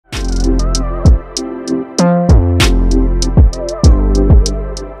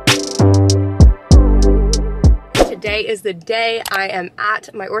Today is the day I am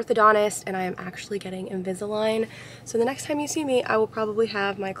at my orthodontist and I am actually getting Invisalign. So the next time you see me, I will probably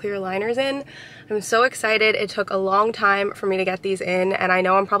have my clear aligners in. I'm so excited. It took a long time for me to get these in, and I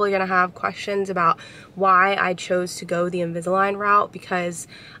know I'm probably gonna have questions about why I chose to go the Invisalign route, because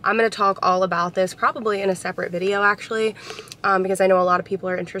I'm gonna talk all about this probably in a separate video actually, because I know a lot of people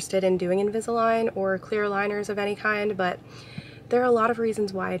are interested in doing Invisalign or clear aligners of any kind, but there are a lot of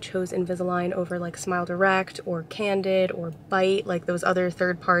reasons why I chose Invisalign over like Smile Direct or Candid or Bite, like those other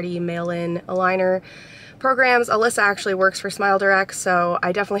third-party mail-in aligner programs. Alyssa actually works for Smile Direct, so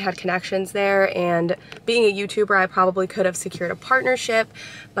I definitely had connections there, and being a YouTuber, I probably could have secured a partnership,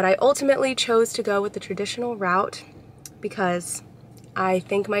 but I ultimately chose to go with the traditional route because I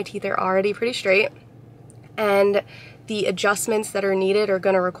think my teeth are already pretty straight, and the adjustments that are needed are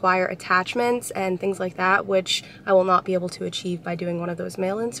going to require attachments and things like that, which I will not be able to achieve by doing one of those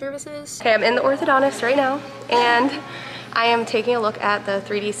mail-in services. Okay, I'm in the orthodontist right now, and I am taking a look at the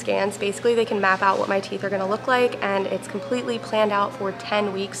 3D scans. Basically, they can map out what my teeth are going to look like, and it's completely planned out for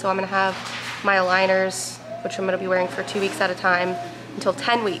 10 weeks. So I'm going to have my aligners, which I'm going to be wearing for 2 weeks at a time, until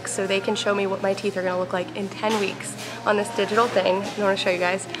 10 weeks, so they can show me what my teeth are gonna look like in 10 weeks on this digital thing. I wanna show you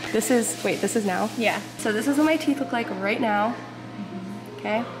guys. This is now? Yeah. So this is what my teeth look like right now.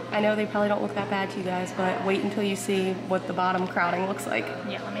 Okay? I know they probably don't look that bad to you guys, but wait until you see what the bottom crowding looks like.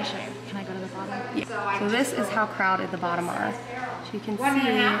 Yeah, let me show you. Can I go to the bottom? Yeah. So this is how crowded the bottom are. So you can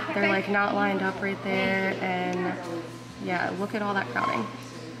see they're like not lined up right there, and yeah, look at all that crowding.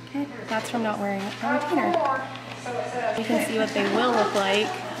 Okay? That's from not wearing a retainer. You can see what they will look like.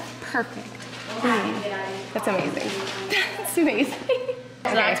 Perfect. That's amazing. That's amazing.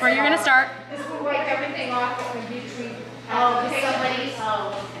 So that's where you're gonna start.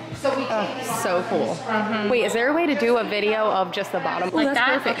 So cool. Wait, is there a way to do a video of just the bottom? Like that's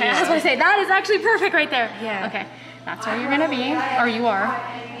that? perfect. Okay, Yeah. I was gonna say, that is actually perfect right there. Yeah. Okay, that's where you're gonna be, or you are.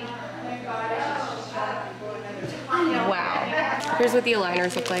 Wow. Here's what the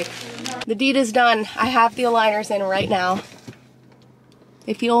aligners look like. The deed is done. I have the aligners in right now.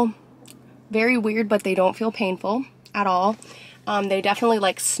 They feel very weird, but they don't feel painful at all. They definitely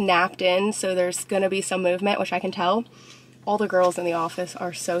like snapped in, so there's gonna be some movement, which I can tell. All the girls in the office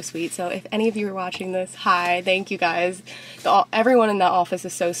are so sweet. So if any of you are watching this, hi, thank you guys. Everyone in the office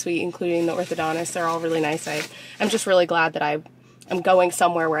is so sweet, including the orthodontist. They're all really nice. I'm just really glad that I'm going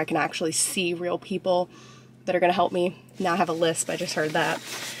somewhere where I can actually see real people that are gonna help me. Now I have a lisp, I just heard that.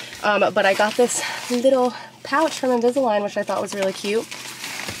 But I got this little pouch from Invisalign, which I thought was really cute.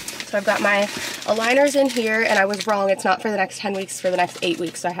 So I've got my aligners in here, and I was wrong. It's not for the next 10 weeks, for the next 8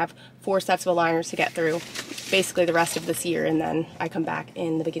 weeks. So I have 4 sets of aligners to get through basically the rest of this year, and then I come back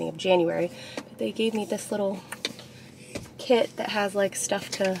in the beginning of January. But they gave me this little kit that has like stuff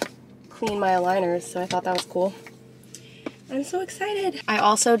to clean my aligners, so I thought that was cool. I'm so excited. I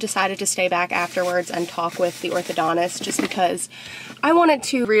also decided to stay back afterwards and talk with the orthodontist just because I wanted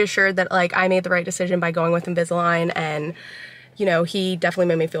to reassure that like I made the right decision by going with Invisalign, and you know, he definitely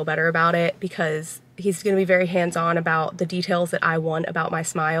made me feel better about it because he's going to be very hands-on about the details that I want about my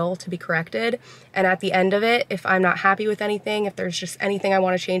smile to be corrected. And at the end of it, if I'm not happy with anything, if there's just anything I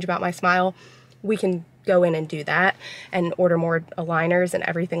want to change about my smile, we can go in and do that and order more aligners and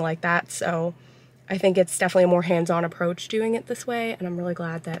everything like that. So I think it's definitely a more hands-on approach doing it this way, and I'm really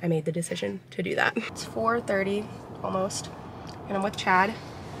glad that I made the decision to do that. It's 4:30 almost, and I'm with Chad,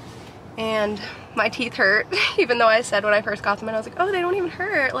 and my teeth hurt, even though I said when I first got them in, I was like, oh, they don't even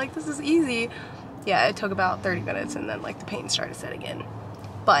hurt, like this is easy. Yeah, it took about 30 minutes, and then like the pain started setting in.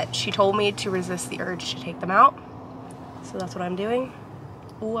 But she told me to resist the urge to take them out, so that's what I'm doing.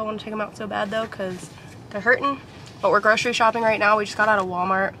 Ooh, I want to take them out so bad though, because they're hurting. But we're grocery shopping right now. We just got out of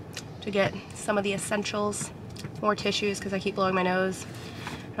Walmart to get some of the essentials, more tissues because I keep blowing my nose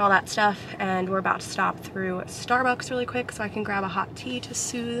and all that stuff, and we're about to stop through Starbucks really quick so I can grab a hot tea to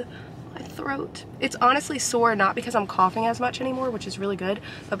soothe my throat. It's honestly sore, not because I'm coughing as much anymore, which is really good,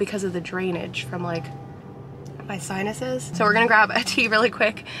 but because of the drainage from like my sinuses. So we're gonna grab a tea really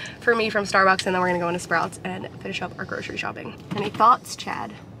quick for me from Starbucks, and then we're gonna go into Sprouts and finish up our grocery shopping. Any thoughts,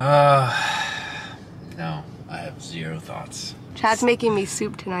 Chad? No, I have 0 thoughts. Chad's making me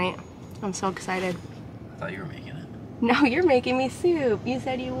soup tonight. I'm so excited. I thought you were making it. No, you're making me soup. You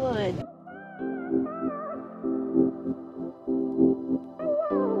said you would.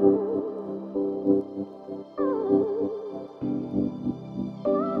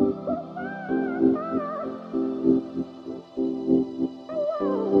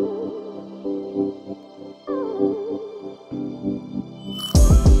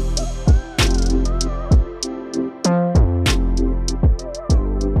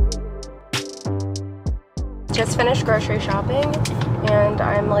 just finished grocery shopping and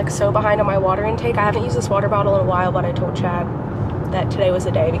I'm like so behind on my water intake. I haven't used this water bottle in a while, but I told Chad that today was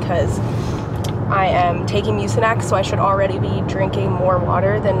the day because I am taking Mucinex, so I should already be drinking more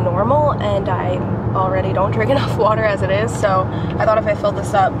water than normal, and I already don't drink enough water as it is, so I thought if I filled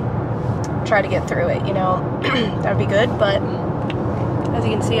this up, try to get through it, you know, that would be good, but as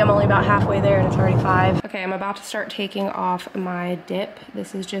you can see, I'm only about halfway there and it's already 5. Okay, I'm about to start taking off my dip.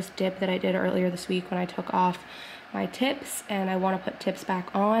 This is just dip that I did earlier this week when I took off my tips, and I want to put tips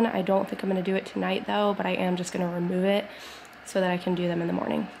back on. I don't think I'm going to do it tonight though, but I am just going to remove it so that I can do them in the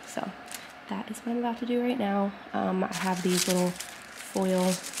morning. So that is what I'm about to do right now. I have these little foil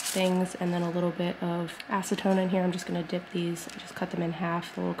things and then a little bit of acetone in here. I'm just going to dip these, just cut them in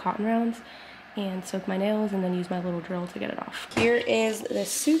half, the little cotton rounds, and soak my nails and then use my little drill to get it off. Here is the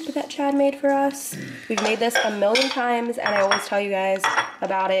soup that Chad made for us. We've made this a million times and I always tell you guys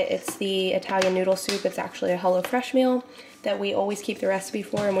about it. It's the Italian noodle soup. It's actually a HelloFresh meal that we always keep the recipe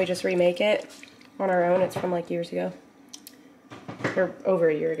for and we just remake it on our own. It's from like years ago. Or over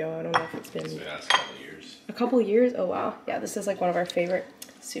a year ago. I don't know if it's been Yeah, it's a couple years. A couple years? Oh wow. Yeah, this is like one of our favorite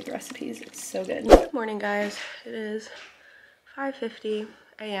soup recipes. It's so good. Good morning, guys. It is 5:50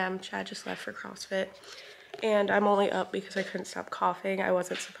 a.m. Chad just left for CrossFit and I'm only up because I couldn't stop coughing. I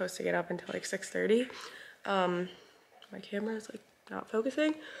wasn't supposed to get up until like 6:30. My camera is like not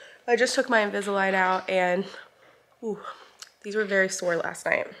focusing. I just took my Invisalign out and ooh, these were very sore last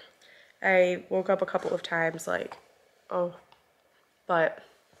night. I woke up a couple of times like, oh, but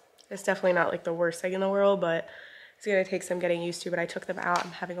it's definitely not like the worst thing in the world, but it's gonna take some getting used to. But I took them out.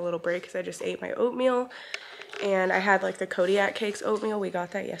 I'm having a little break because I just ate my oatmeal. And I had like the Kodiak Cakes oatmeal. We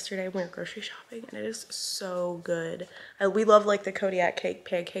got that yesterday when we were grocery shopping and it is so good. We love like the Kodiak Cake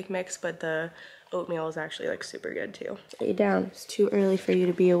pancake mix, but the oatmeal is actually like super good too. Lay down, it's too early for you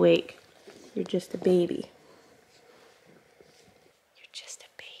to be awake. You're just a baby. You're just a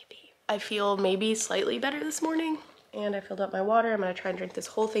baby. I feel maybe slightly better this morning. And I filled up my water. I'm gonna try and drink this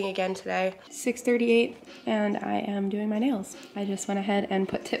whole thing again today. 6:38 and I am doing my nails. I just went ahead and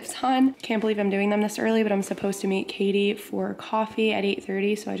put tips on. Can't believe I'm doing them this early, but I'm supposed to meet Katie for coffee at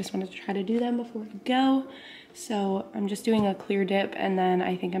 8:30, so I just wanted to try to do them before we go. So I'm just doing a clear dip and then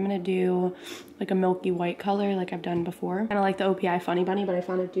I think I'm gonna do like a milky white color like I've done before. Kind of like the OPI Funny Bunny, but I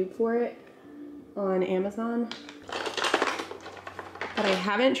found a dupe for it on Amazon. But I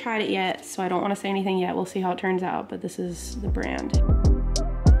haven't tried it yet, so I don't want to say anything yet. We'll see how it turns out, but this is the brand.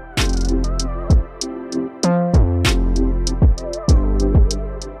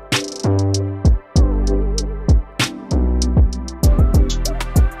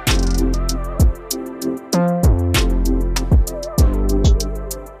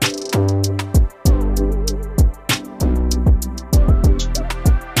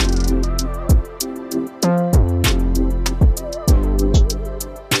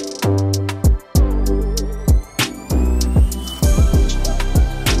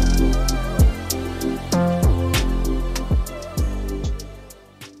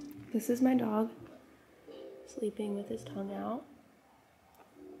 This is my dog sleeping with his tongue out.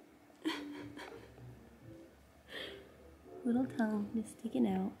 Little tongue just sticking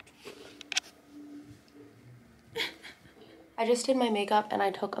out. I just did my makeup and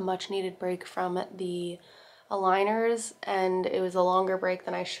I took a much needed break from the aligners and it was a longer break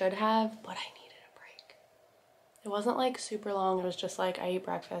than I should have, but I needed a break. It wasn't like super long, it was just like I ate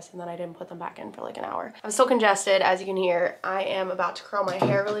breakfast and then I didn't put them back in for like an hour. I'm still congested, as you can hear. I am about to curl my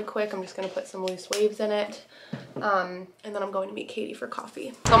hair really quick. I'm just gonna put some loose waves in it. And then I'm going to meet Katie for coffee.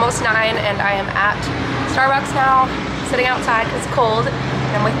 It's almost 9 and I am at Starbucks now, sitting outside because it's cold.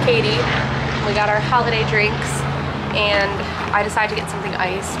 And I'm with Katie. We got our holiday drinks and I decided to get something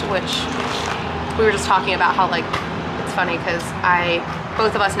iced, which we were just talking about how like, it's funny because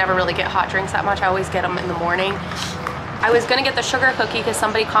both of us never really get hot drinks that much. I always get them in the morning. I was gonna get the sugar cookie because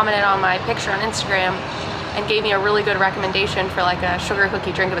somebody commented on my picture on Instagram and gave me a really good recommendation for like a sugar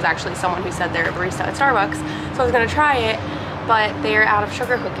cookie drink. It was actually someone who said they're a barista at Starbucks. So I was gonna try it, but they're out of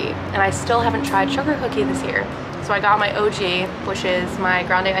sugar cookie. And I still haven't tried sugar cookie this year. So I got my OG, which is my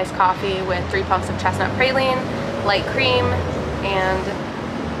grande iced coffee with 3 pumps of chestnut praline, light cream, and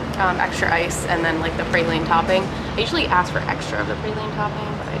extra ice, and then like the praline topping. I usually ask for extra of the praline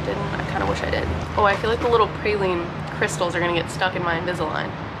topping, but I didn't. I kind of wish I did. Oh, I feel like the little praline crystals are gonna get stuck in my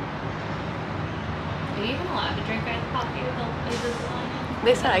Invisalign. Are you even allowed to drink iced coffee with Invisalign?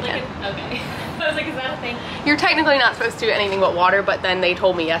 They said I can. Okay. I was like, is that a thing? You're technically not supposed to do anything but water, but then they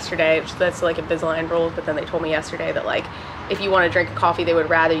told me yesterday, which that's like Invisalign rules, but then they told me yesterday that like if you want to drink a coffee, they would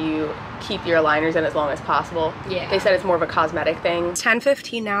rather you keep your aligners in as long as possible. Yeah. They said it's more of a cosmetic thing. It's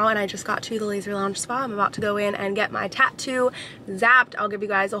 10:15 now and I just got to the Laser Lounge spa. I'm about to go in and get my tattoo zapped. I'll give you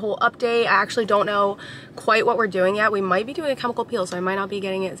guys a whole update. I actually don't know quite what we're doing yet. We might be doing a chemical peel, so I might not be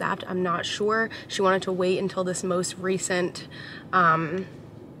getting it zapped. I'm not sure. She wanted to wait until this most recent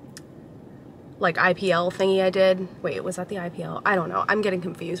like IPL thingy I did. Wait, was that the IPL? I don't know. I'm getting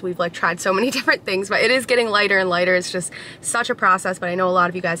confused. We've like tried so many different things, but it is getting lighter and lighter. It's just such a process, but I know a lot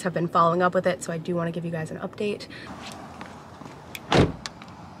of you guys have been following up with it, so I do want to give you guys an update.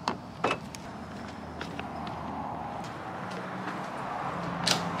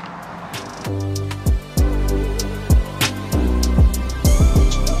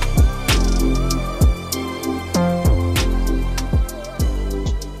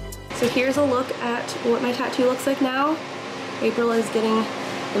 So here's a look at what my tattoo looks like now. April is getting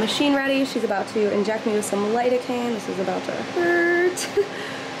the machine ready. She's about to inject me with some lidocaine. This is about to hurt.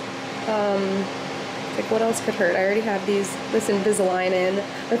 Like what else could hurt? I already have this Invisalign in.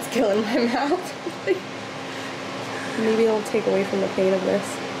 That's killing my mouth. Maybe it'll take away from the pain of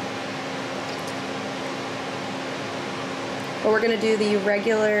this. But we're gonna do the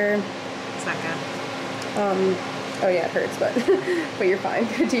regular. Second. Oh yeah, it hurts, but but you're fine.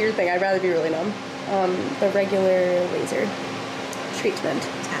 Do your thing. I'd rather be really numb. The regular laser treatment.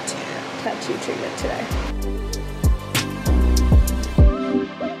 Tattoo treatment today.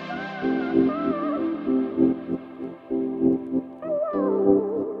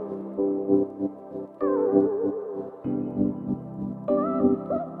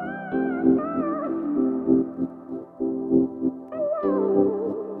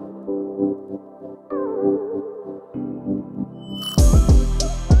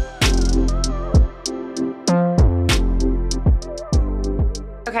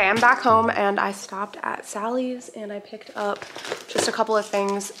 Okay, I'm back home and I stopped at Sally's and I picked up just a couple of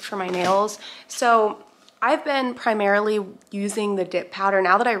things for my nails. So I've been primarily using the dip powder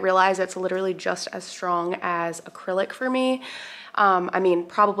now that I realize it's literally just as strong as acrylic for me. I mean,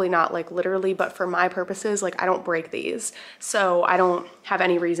 probably not like literally, but for my purposes, like I don't break these. So I don't have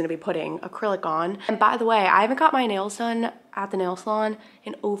any reason to be putting acrylic on. And by the way, I haven't got my nails done at the nail salon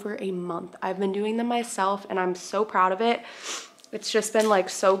in over a month. I've been doing them myself and I'm so proud of it. It's just been like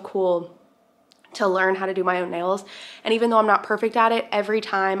so cool to learn how to do my own nails. And even though I'm not perfect at it, every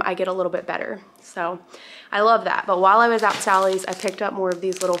time I get a little bit better. So I love that. But while I was at Sally's, I picked up more of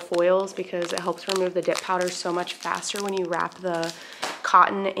these little foils because it helps remove the dip powder so much faster when you wrap the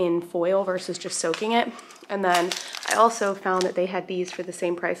cotton in foil versus just soaking it. And then I also found that they had these for the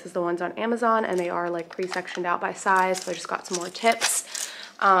same price as the ones on Amazon, and they are like pre-sectioned out by size. So I just got some more tips.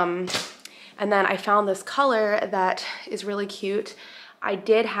 And then I found this color that is really cute. I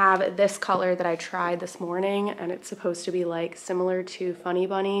did have this color that I tried this morning, and it's supposed to be like similar to Funny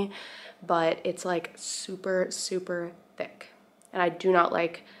Bunny, but it's like super, super thick. And I do not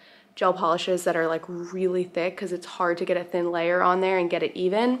like gel polishes that are like really thick because it's hard to get a thin layer on there and get it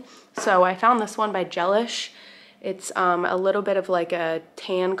even. So I found this one by Gelish. It's a little bit of like a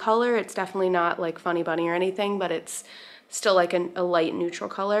tan color. It's definitely not like Funny Bunny or anything, but it's still like a light neutral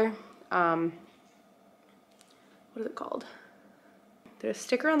color. What is it called? The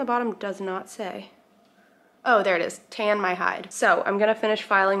sticker on the bottom does not say. Oh, there it is, Tan My Hide. So I'm gonna finish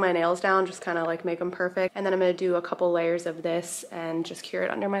filing my nails down, just kind of like make them perfect. And then I'm gonna do a couple layers of this and just cure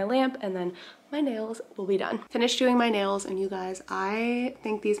it under my lamp, and then my nails will be done. Finished doing my nails, and you guys, I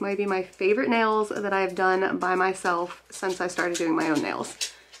think these might be my favorite nails that I've done by myself since I started doing my own nails.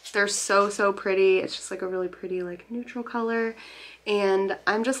 They're so, so pretty. It's just like a really pretty like neutral color. And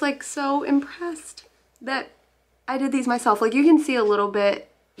I'm just like so impressed that I did these myself. Like you can see a little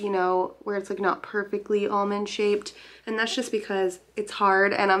bit, you know, where it's like not perfectly almond shaped, and that's just because it's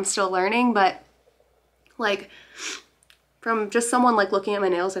hard and I'm still learning. But like from just someone like looking at my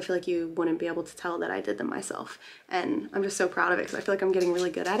nails, I feel like you wouldn't be able to tell that I did them myself, and I'm just so proud of it because I feel like I'm getting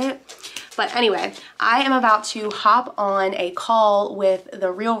really good at it. But anyway, I am about to hop on a call with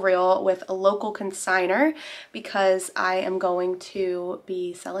The Real with a local consignor because I am going to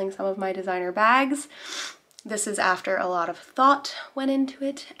be selling some of my designer bags. This is after a lot of thought went into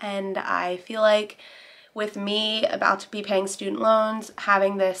it, and I feel like with me about to be paying student loans,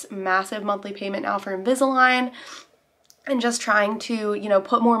 having this massive monthly payment now for Invisalign, and just trying to, you know,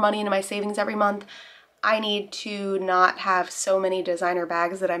 put more money into my savings every month, I need to not have so many designer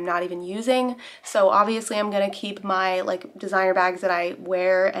bags that I'm not even using. So obviously I'm gonna keep my like designer bags that I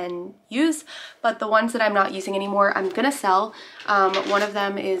wear and use, but the ones that I'm not using anymore, I'm gonna sell. One of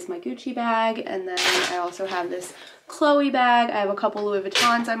them is my Gucci bag, and then I also have this Chloe bag. I have a couple Louis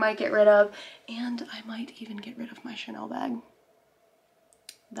Vuittons I might get rid of, and I might even get rid of my Chanel bag.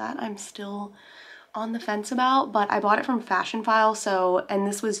 that I'm still on the fence about, but I bought it from Fashion File, so, and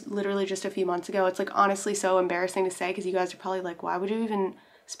this was literally just a few months ago. It's like honestly so embarrassing to say because you guys are probably like, why would you even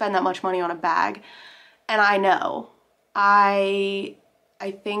spend that much money on a bag? And I know, I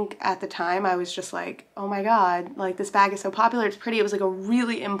think at the time I was just like, oh my god, like this bag is so popular, it's pretty. It was like a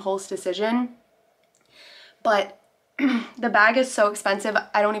really impulse decision, but the bag is so expensive.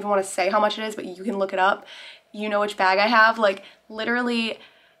 I don't even want to say how much it is, but you can look it up. You know which bag I have. Like literally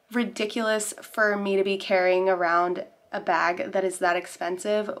ridiculous for me to be carrying around a bag that is that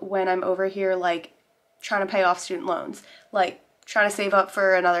expensive when I'm over here like trying to pay off student loans, like trying to save up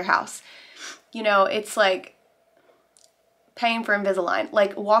for another house. You know, it's like paying for Invisalign.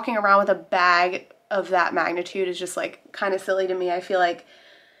 Like walking around with a bag of that magnitude is just like kind of silly to me. I feel like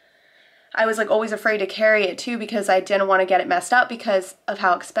I was like always afraid to carry it too because I didn't want to get it messed up because of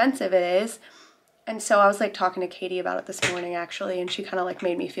how expensive it is. And so I was like talking to Katie about it this morning actually, and she kind of like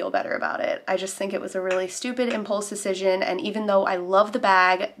made me feel better about it. I just think it was a really stupid impulse decision, and even though I love the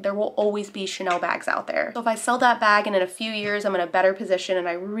bag, there will always be Chanel bags out there. So if I sell that bag and in a few years I'm in a better position and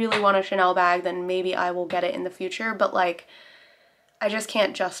I really want a Chanel bag, then maybe I will get it in the future, but like I just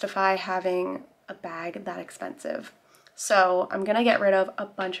can't justify having a bag that expensive. So I'm gonna get rid of a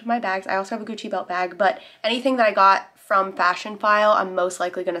bunch of my bags. I also have a Gucci belt bag, but anything that I got from Fashion File, I'm most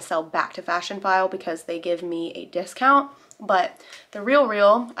likely gonna sell back to Fashion File because they give me a discount. But the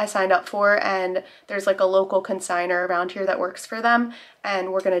Real I signed up for, and there's like a local consignor around here that works for them,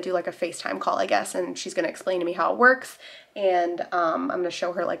 and we're gonna do like a FaceTime call, I guess, and she's gonna explain to me how it works, and I'm gonna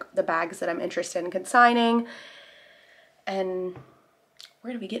show her like the bags that I'm interested in consigning, and we're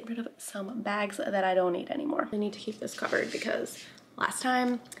gonna be getting rid of some bags that I don't need anymore. I need to keep this covered because last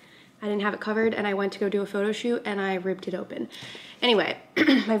time I didn't have it covered and I went to go do a photo shoot and I ripped it open. Anyway,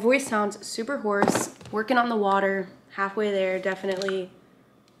 my voice sounds super hoarse, working on the water, halfway there, definitely.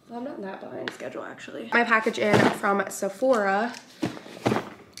 Well, I'm not that behind schedule actually. My package in from Sephora,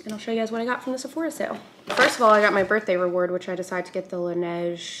 and I'll show you guys what I got from the Sephora sale. First of all, I got my birthday reward, which I decided to get the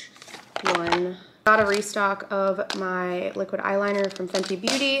Laneige one. Got a restock of my liquid eyeliner from Fenty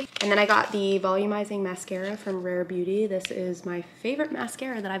Beauty, and then I got the volumizing mascara from Rare Beauty. This is my favorite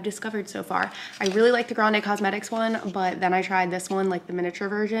mascara that I've discovered so far. I really like the Grande Cosmetics one, but then I tried this one, like the miniature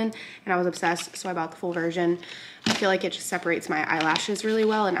version, and I was obsessed, so I bought the full version. I feel like it just separates my eyelashes really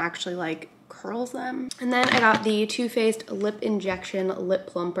well and actually like curls them. And then I got the Too Faced Lip Injection Lip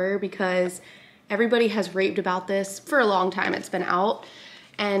Plumper because everybody has raved about this for a long time. It's been out.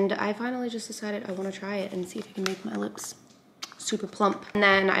 And I finally just decided I want to try it and see if it can make my lips super plump. And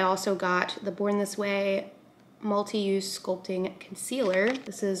then I also got the Born This Way Multi-Use Sculpting Concealer.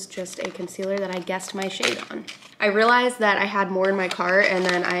 This is just a concealer that I guessed my shade on. I realized that I had more in my cart, and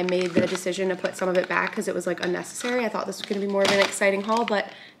then I made the decision to put some of it back because it was like unnecessary. I thought this was going to be more of an exciting haul,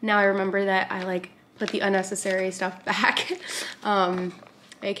 but now I remember that I like put the unnecessary stuff back.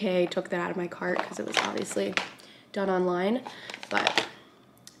 AKA took that out of my cart because it was obviously done online, but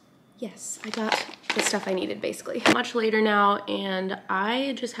yes, I got the stuff I needed basically. Much later now, and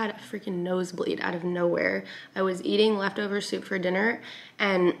I just had a freaking nosebleed out of nowhere. I was eating leftover soup for dinner,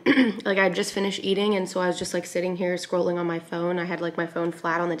 and like I just finished eating, and so I was just like sitting here scrolling on my phone. I had like my phone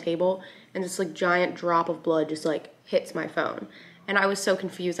flat on the table, and this like giant drop of blood just like hits my phone. And I was so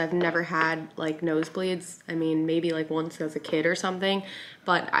confused. I've never had like nosebleeds. I mean, maybe like once as a kid or something,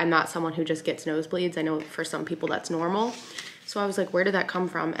 but I'm not someone who just gets nosebleeds. I know for some people that's normal. So I was like, where did that come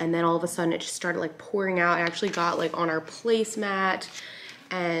from? And then all of a sudden it just started like pouring out. I actually got like on our placemat,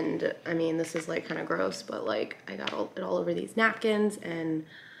 and I mean, this is like kind of gross, but like I got it all over these napkins, and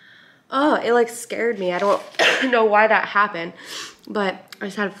oh, it like scared me. I don't know why that happened, but I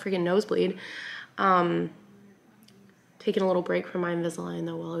just had a freaking nosebleed. Taking a little break from my Invisalign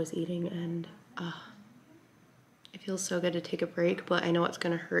though while I was eating, and it feels so good to take a break, but I know it's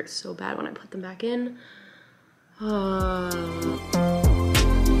gonna hurt so bad when I put them back in.